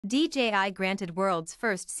DJI granted world's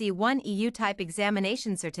first C1 EU-type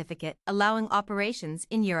examination certificate allowing operations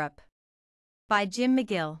in Europe. By Jim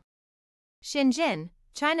Magill. Shenzhen,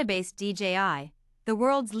 China-based DJI, the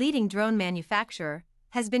world's leading drone manufacturer,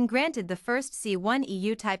 has been granted the first C1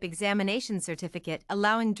 EU-type examination certificate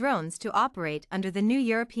allowing drones to operate under the new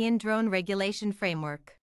European drone regulation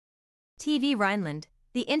framework. TÜV Rheinland,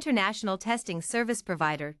 the international testing service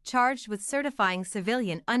provider charged with certifying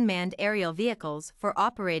civilian unmanned aerial vehicles for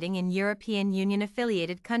operating in European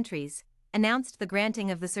Union-affiliated countries, announced the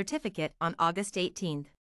granting of the certificate on August 18.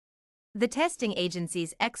 The testing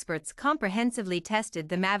agency's experts comprehensively tested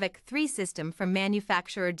the Mavic 3 system from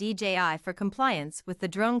manufacturer DJI for compliance with the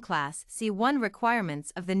drone class C1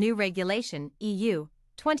 requirements of the new regulation EU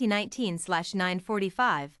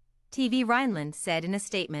 2019/945, TÜV Rheinland said in a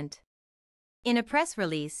statement. In a press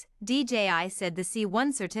release, DJI said the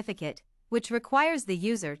C1 certificate, which requires the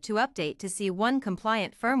user to update to C1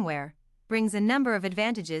 compliant firmware, brings a number of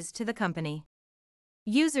advantages to the company.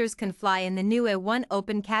 Users can fly in the new A1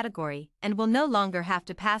 open category and will no longer have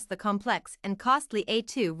to pass the complex and costly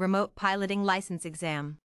A2 remote piloting license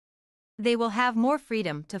exam. They will have more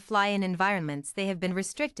freedom to fly in environments they have been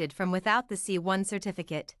restricted from without the C1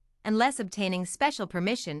 certificate, unless obtaining special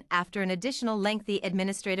permission after an additional lengthy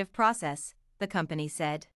administrative process, the company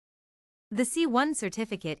said. The C1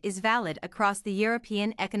 certificate is valid across the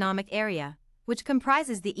European Economic Area, which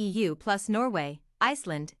comprises the EU plus Norway,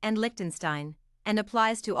 Iceland, and Liechtenstein, and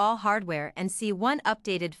applies to all hardware and C1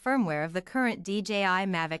 updated firmware of the current DJI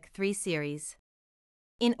Mavic 3 series.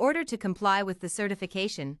 In order to comply with the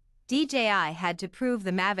certification, DJI had to prove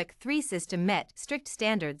the Mavic 3 system met strict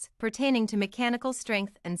standards pertaining to mechanical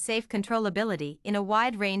strength and safe controllability in a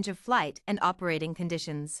wide range of flight and operating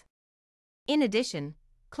conditions. In addition,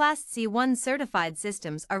 Class C1 certified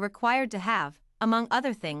systems are required to have, among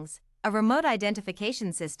other things, a remote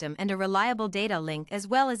identification system and a reliable data link as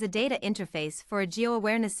well as a data interface for a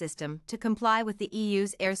geo-awareness system to comply with the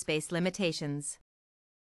EU's airspace limitations.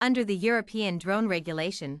 Under the European drone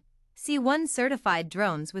regulation, C1 certified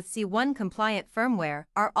drones with C1 compliant firmware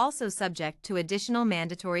are also subject to additional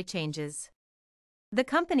mandatory changes. The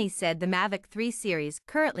company said the Mavic 3 series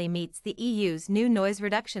currently meets the EU's new noise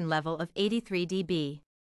reduction level of 83 dB.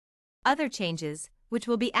 Other changes, which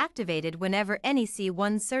will be activated whenever any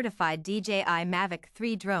C1 certified DJI Mavic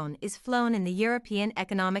 3 drone is flown in the European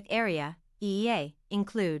Economic Area (EEA),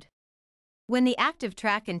 include: when the active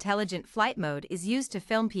track intelligent flight mode is used to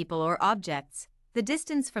film people or objects, the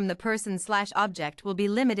distance from the person/object will be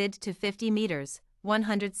limited to 50 meters,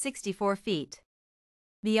 164 feet.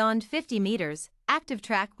 Beyond 50 meters, active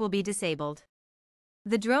track will be disabled.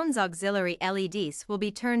 The drone's auxiliary LEDs will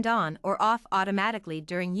be turned on or off automatically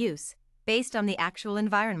during use, based on the actual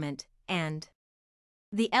environment, and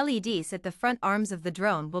the LEDs at the front arms of the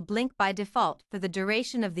drone will blink by default for the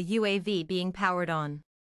duration of the UAV being powered on.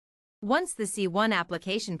 Once the C1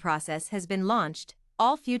 application process has been launched,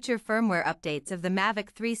 all future firmware updates of the Mavic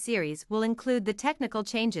 3 series will include the technical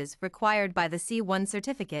changes required by the C1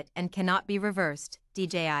 certificate and cannot be reversed,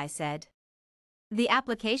 DJI said. The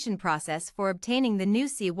application process for obtaining the new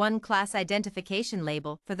C1 class identification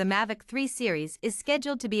label for the Mavic 3 series is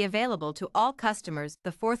scheduled to be available to all customers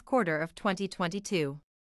the fourth quarter of 2022.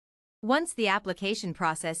 Once the application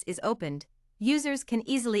process is opened, users can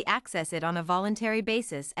easily access it on a voluntary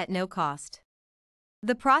basis at no cost.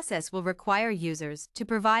 The process will require users to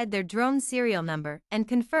provide their drone serial number and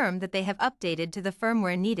confirm that they have updated to the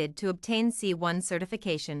firmware needed to obtain C1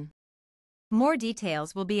 certification. More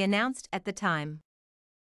details will be announced at the time.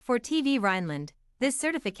 For TÜV Rheinland, this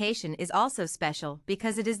certification is also special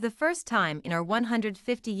because it is the first time in our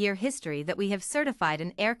 150-year history that we have certified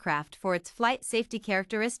an aircraft for its flight safety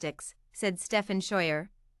characteristics, said Stefan Scheuer,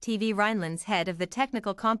 TÜV Rheinland's head of the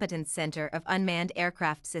Technical Competence Center of Unmanned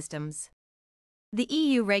Aircraft Systems. The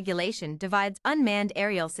EU regulation divides unmanned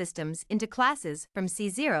aerial systems into classes from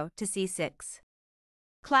C0 to C6.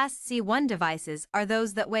 Class C1 devices are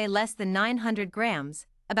those that weigh less than 900 grams,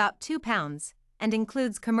 about 2 pounds, and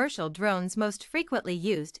includes commercial drones most frequently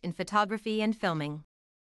used in photography and filming.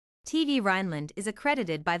 TÜV Rheinland is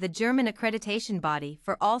accredited by the German accreditation body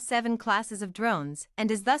for all 7 classes of drones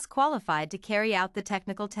and is thus qualified to carry out the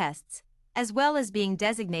technical tests, as well as being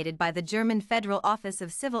designated by the German Federal Office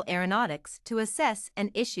of Civil Aeronautics to assess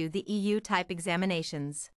and issue the EU-type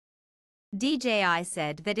examinations. DJI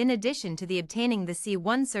said that in addition to the obtaining the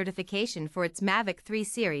C1 certification for its Mavic 3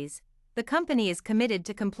 series, the company is committed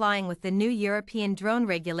to complying with the new European drone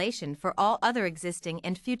regulation for all other existing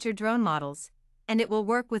and future drone models, and it will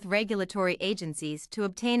work with regulatory agencies to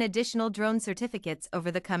obtain additional drone certificates over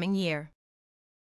the coming year.